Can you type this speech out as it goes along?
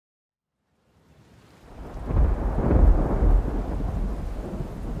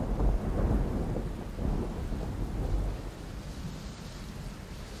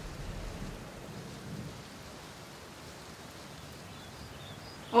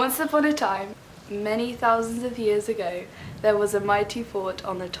Once upon a time, many thousands of years ago, there was a mighty fort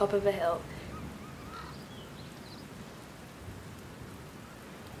on the top of a hill.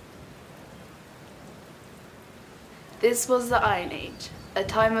 This was the Iron Age, a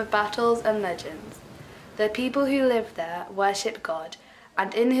time of battles and legends. The people who lived there worshipped God,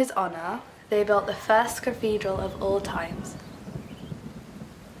 and in his honour, they built the first cathedral of all times.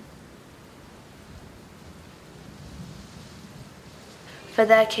 For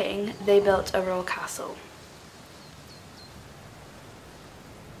their king, they built a royal castle.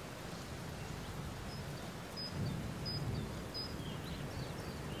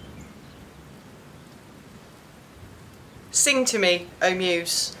 Sing to me, O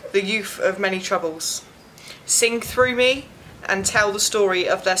Muse, the youth of many troubles. Sing through me and tell the story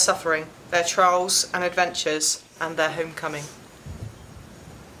of their suffering, their trials and adventures, and their homecoming.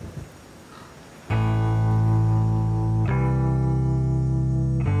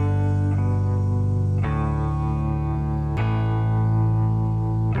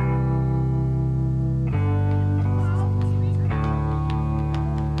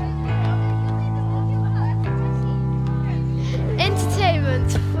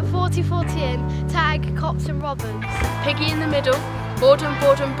 Entertainment for 40-40 in, tag, cops and robbers. Piggy in the middle, boredom,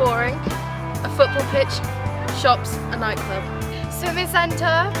 boring, a football pitch, shops, a nightclub. Swimming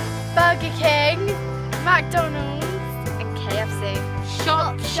centre, Burger King, McDonald's and KFC.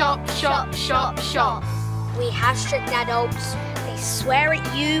 Shop, shop, shop, shop, shop. We have strict adults, they swear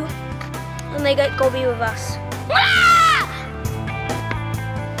at you and they get gobby with us.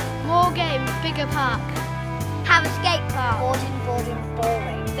 More games, bigger park. Have a skate park.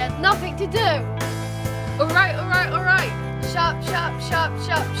 Boring. There's nothing to do. Alright. Shop.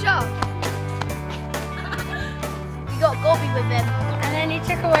 We got gobby with him. And then he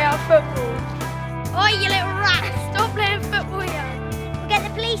took away our football. Oh, you little rat! Stop playing football here. We'll get the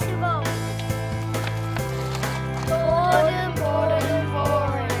police involved. Boring.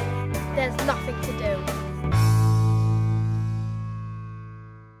 There's nothing to do.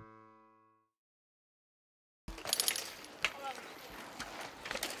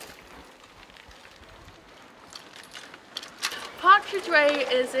 Partridge Way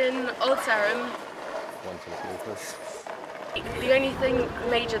is in Old Sarum. The only thing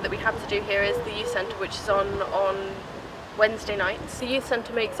major that we have to do here is the youth centre, which is on Wednesday nights. The youth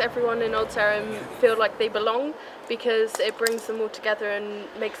centre makes everyone in Old Sarum feel like they belong because it brings them all together and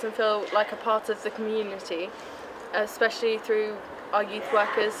makes them feel like a part of the community, especially through our youth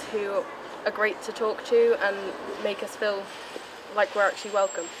workers who are great to talk to and make us feel like we're actually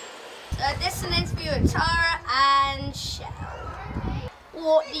welcome. So this is an interview with Tara and Shell.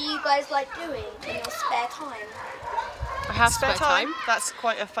 What do you guys like doing in your spare time? I have spare time? That's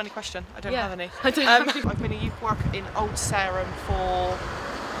quite a funny question. I don't have any. I don't have any. I've been a youth worker in Old Sarum for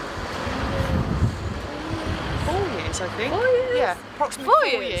 4 years, I think. 4 years? Yeah,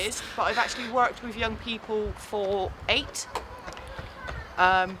 approximately 4 years. But I've actually worked with young people for 8.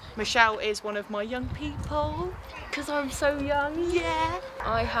 Michelle is one of my young people. Because I'm so young. Yeah.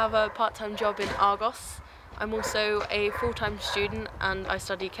 I have a part-time job in Argos. I'm also a full-time student and I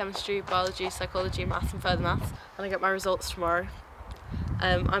study chemistry, biology, psychology, maths and further maths, and I get my results tomorrow.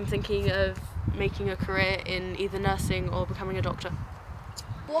 I'm thinking of making a career in either nursing or becoming a doctor.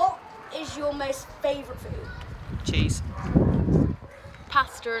 What is your most favourite food? Cheese.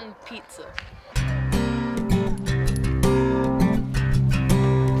 Pasta and pizza.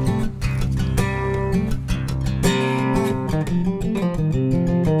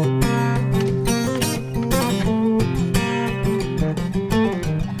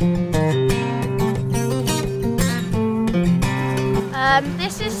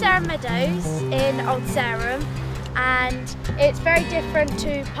 This is Sarum Meadows in Old Sarum, and it's very different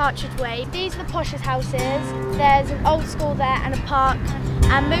to Partridge Way. These are the poshest houses. There's an old school there and a park,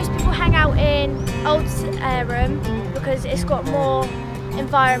 and most people hang out in Old Sarum because it's got more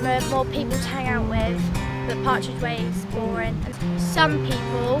environment, more people to hang out with, but Partridge Way is boring. And some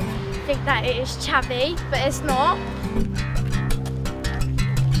people think that it is chavvy, but it's not.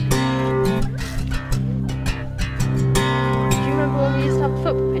 We used to have a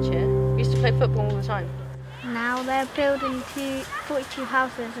football pitch here. We used to play football all the time. Now they're building 42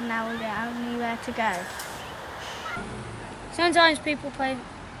 houses and now we don't have anywhere to go. Sometimes people play,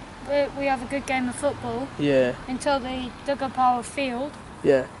 we have a good game of football. Yeah. Until they dug up our field.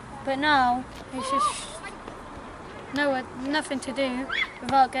 Yeah. But now it's just nothing to do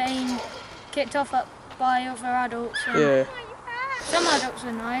without getting kicked off by other adults. Yeah. Some adults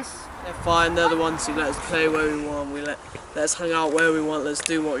are nice. They're fine, they're the ones who let us play where we want, let us hang out where we want, let's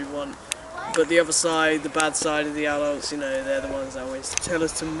do what we want. But the other side, the bad side of the adults, you know, they're the ones that always tell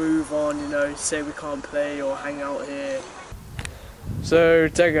us to move on, you know, say we can't play or hang out here. So,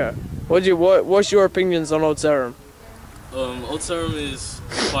 Tega, what's your opinions on Old Sarum? Old Sarum is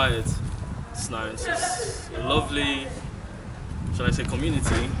quiet, it's nice, it's a lovely, shall I say,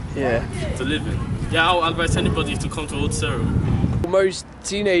 community to live in. Yeah, I'll advise anybody to come to Old Sarum. Most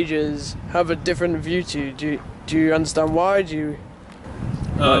teenagers have a different view to you. Do you understand why?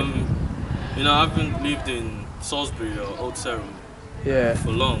 You know, I've lived in Salisbury or Old Sarum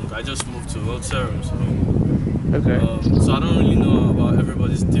for long. I just moved to Old Sarum, so so I don't really know about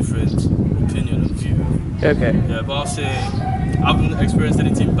everybody's different opinion and view. Yeah, but I'll say I haven't experienced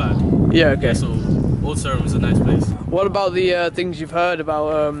anything bad. Yeah, so Old Sarum is a nice place. What about the things you've heard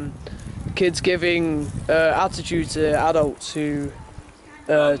about kids giving attitude to adults who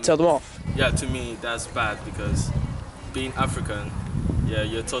tell them off? Yeah, to me that's bad because being African,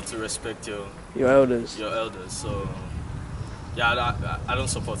 you're taught to respect your elders. So yeah, I don't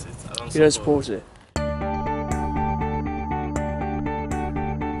support it. You don't support it.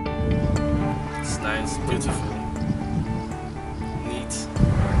 It's nice, beautiful, neat,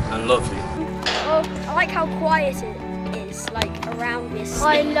 and lovely. Well, I like how quiet it is, like around this.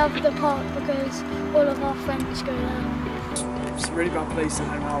 I love the park because all of our friends go there. It's a really bad place to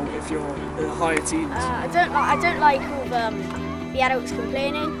hang out if you're in the higher teens. I don't like all the adults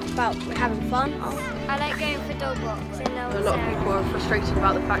complaining about having fun. I like going for dog walks in Old A lot of people are frustrated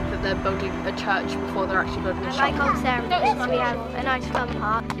about the fact that they're building a church before they're actually building a shop. I like Old Sarum because we have a nice fun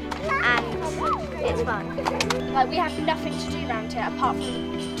park and it's fun. Like we have nothing to do around here apart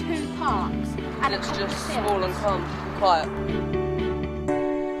from 2 parks and it's just small and calm, quiet.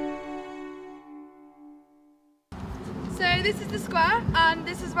 So this is the square and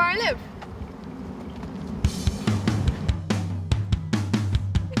this is where I live.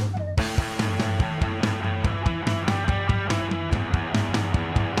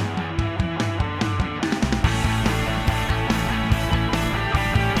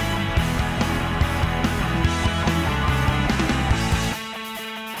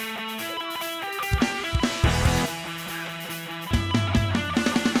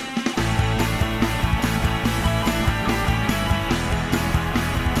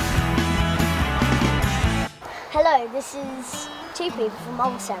 Hello, this is 2 people from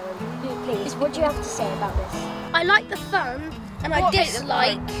Old Sarum. Please, what do you have to say about this? I like the fun, and I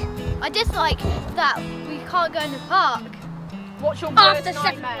dislike that we can't go in the park. What's your After worst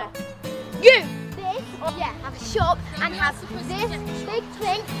 7 nightmare? o'clock. You! This, have a shop and have this big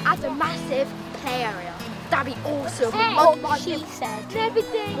thing as a massive play area. That'd be awesome. What she said.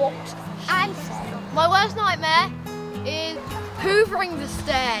 Everything. What And my worst nightmare is hoovering the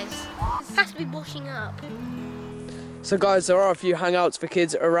stairs. It has to be washing up. So guys, there are a few hangouts for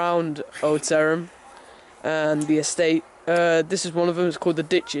kids around Old Sarum and the estate. This is one of them, it's called the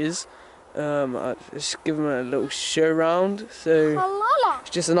Ditches. I'll just give them a little show round. So it's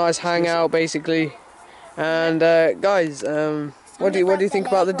just a nice hangout basically. And guys, what do you think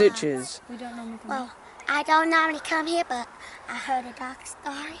about the Ditches? Well, I don't normally come here, but I heard a dark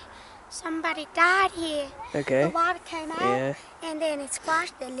story. Somebody died here. Okay. The water came out, and then it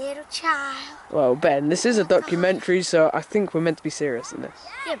squashed the little child. Well, Ben, this is a documentary, so I think we're meant to be serious in this.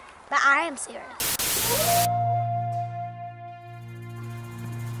 Yeah, but I am serious.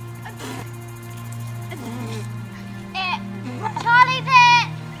 Charlie there!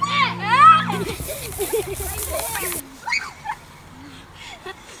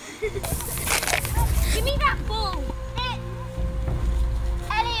 Give me that ball!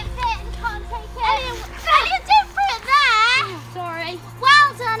 Elliot bit and can't take it. Elliot didn't put it there! Sorry. Well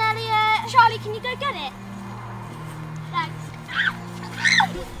done, Elliot! Charlie, can you go get it? Thanks.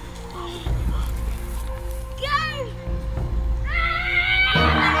 Go!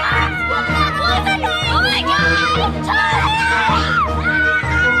 Oh my God! Charlie!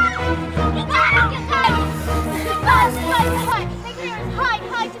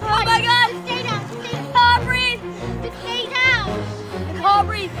 Hide. Oh my God! Stay down. Can't breathe. Just stay down. I can't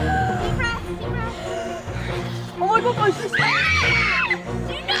breathe. Deep breath. Oh my God, guys!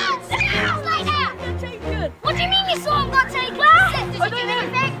 Do not sit down like that. What do you mean you saw him got taken? Did you do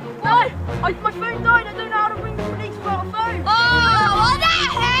anything? No, my phone died. I don't know how to ring the police without a phone. Oh, well that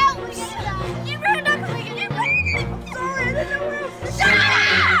helps. You ruined everything. I'm sorry, I don't know where else to Shut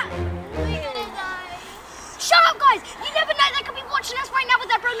up! We're gonna die. Shut up, guys! You never know, they could be watching us right now with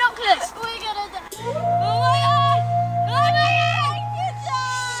their binoculars. We're gonna die. Oh my God! Oh my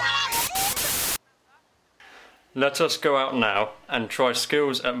God! Shut up! Let us go out now and try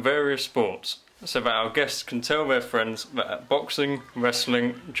skills at various sports. so that our guests can tell their friends that at boxing,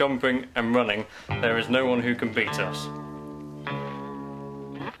 wrestling, jumping and running, there is no one who can beat us.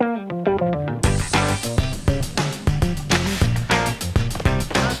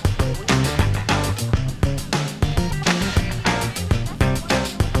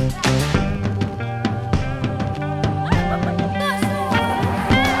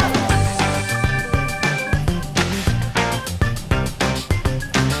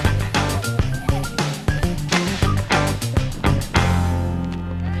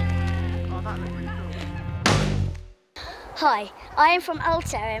 Hi, I am from Old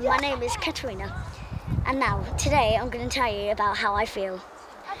Sarum. My name is Katerina. And now, today I'm going to tell you about how I feel.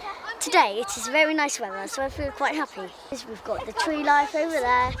 Today it is very nice weather, so I feel quite happy. We've got the tree life over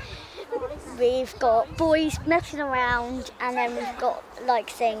there, we've got boys messing around, and then we've got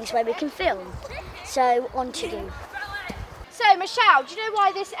like things where we can film. So on to you. So Michelle, do you know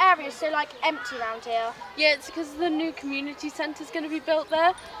why this area is so like empty around here? Yeah, it's because the new community centre is going to be built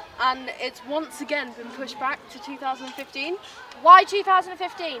there, and it's once again been pushed back to 2015. Why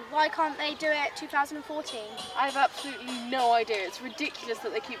 2015? Why can't they do it 2014? I have absolutely no idea. It's ridiculous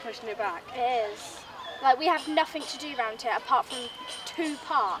that they keep pushing it back. It is. Like, we have nothing to do around here apart from 2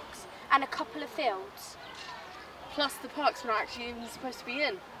 parks and a couple of fields. Plus the parks we're not actually even supposed to be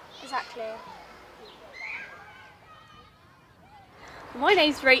in. Exactly. My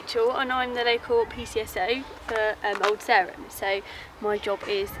name's Rachel and I'm the local PCSO for Old Sarum. So my job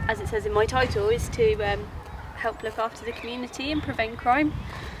is, as it says in my title, is to help look after the community and prevent crime.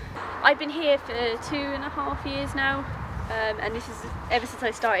 I've been here for 2.5 years now, and this is ever since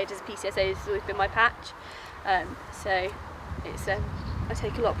I started as a PCSO. This has always been my patch. So it's I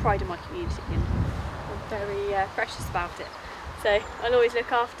take a lot of pride in my community and I'm very precious about it. So I'll always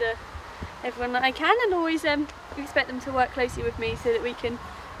look after everyone that I can, and always expect them to work closely with me so that we can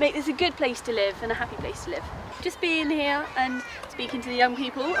make this a good place to live and a happy place to live. Just being here and speaking to the young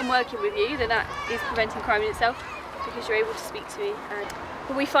people and working with you, then that is preventing crime in itself, because you're able to speak to me.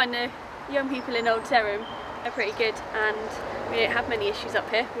 But we find the young people in Old Sarum are pretty good, and we don't have many issues up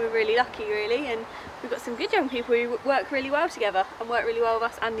here. We're really lucky really, and we've got some good young people who work really well together and work really well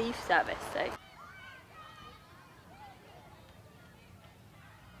with us and the youth service. So.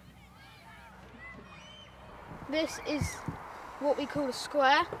 This is what we call a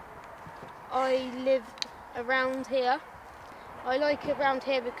square. I live around here. I like it around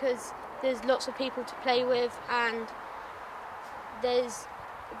here because there's lots of people to play with and there's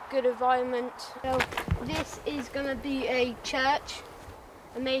a good environment. So this is going to be a church,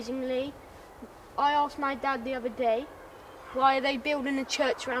 amazingly. I asked my dad the other day, why are they building a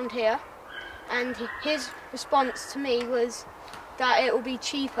church around here? And his response to me was that it will be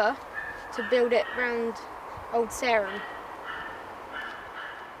cheaper to build it around Old Sarum.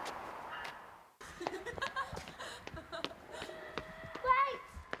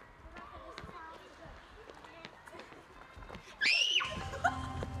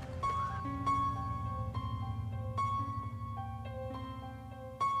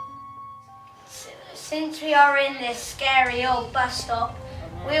 Since we are in this scary old bus stop,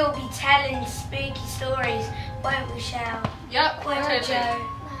 we'll be telling spooky stories, won't we, Shell? Yep, Won't we, Joe?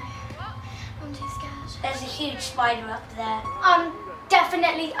 No, I'm too scared. There's a huge spider up there. I'm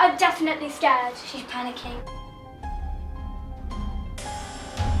definitely scared. She's panicking.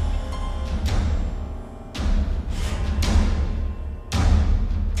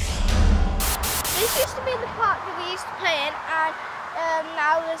 This used to be the park that we used to play in, and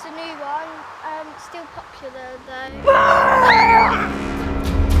now there's a new one. Still popular though.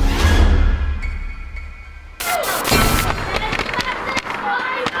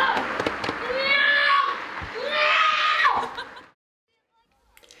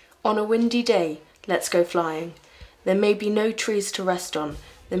 On a windy day, let's go flying. There may be no trees to rest on,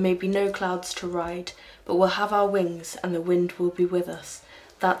 there may be no clouds to ride, but we'll have our wings and the wind will be with us.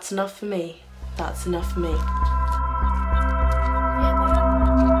 That's enough for me, that's enough for me.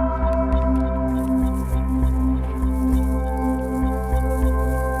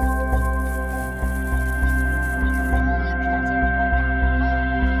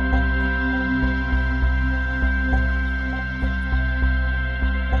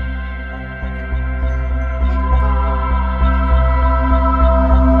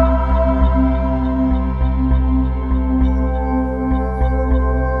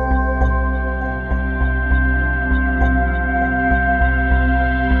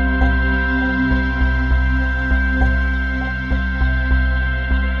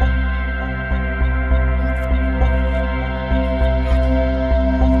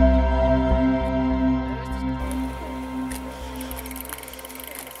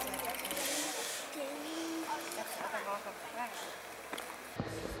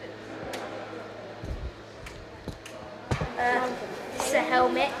 It's a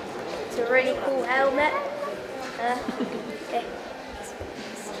helmet. It's a really cool helmet. I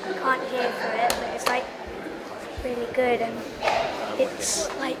can't hear through it, but it's like really good, and it's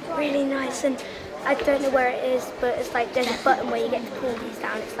like really nice, and I don't know where it is, but it's like there's a button where you get to pull these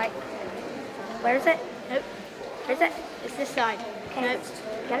down. It's like, where is it? Nope. Where is it? It's this side. Okay. Nope.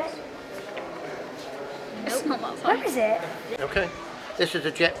 Get it? It's not that side. Where is it? Okay. This is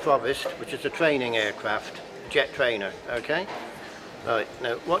a Jet Provost, which is a training aircraft, jet trainer, okay? Right,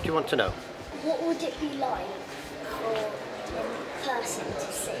 now what do you want to know? What would it be like for a person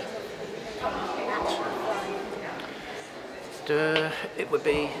to sit and actually fly? It would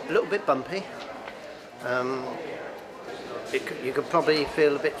be a little bit bumpy. You could probably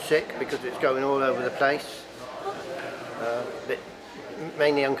feel a bit sick because it's going all over the place. But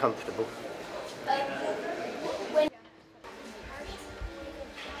mainly uncomfortable.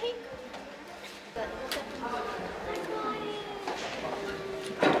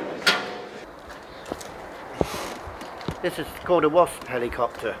 This is called a Wasp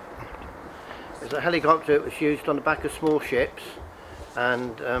helicopter. It's a helicopter that was used on the back of small ships,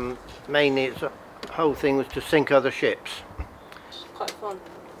 and mainly its whole thing was to sink other ships. Quite fun.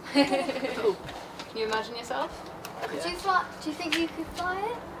 Cool. Can you imagine yourself? Could you fly? Do you think you could fly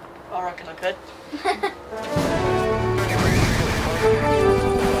it? I reckon I could.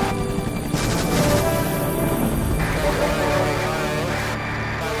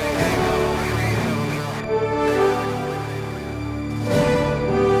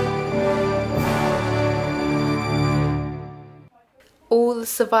 All the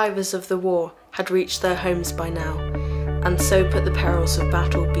survivors of the war had reached their homes by now, and so put the perils of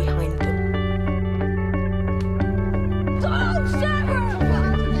battle behind them.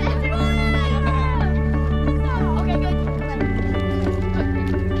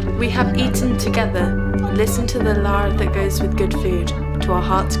 We have eaten together, listened to the lard that goes with good food, to our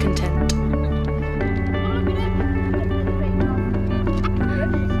heart's content.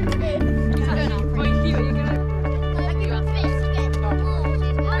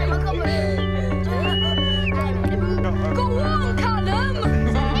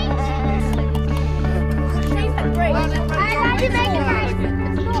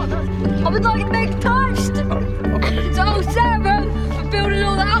 I would like to make a toast to Old Sarum for building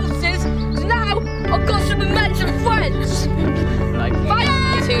all the houses. So now I've got some immense friends. Thank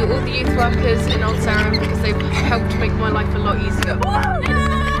you to all the youth workers in Old Sarum because they've helped make my life a lot easier.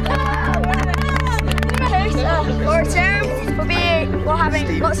 Old Sarum we're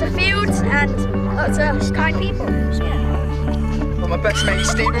having lots of fields and lots of kind people. Well, my best mate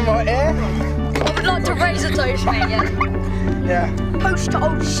Stephen right here. I would like to raise a toast, mate. Yeah. Post to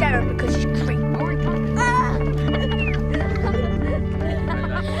Old Sarum because he's great.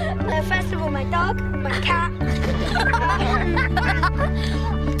 First of all, my dog, my cat.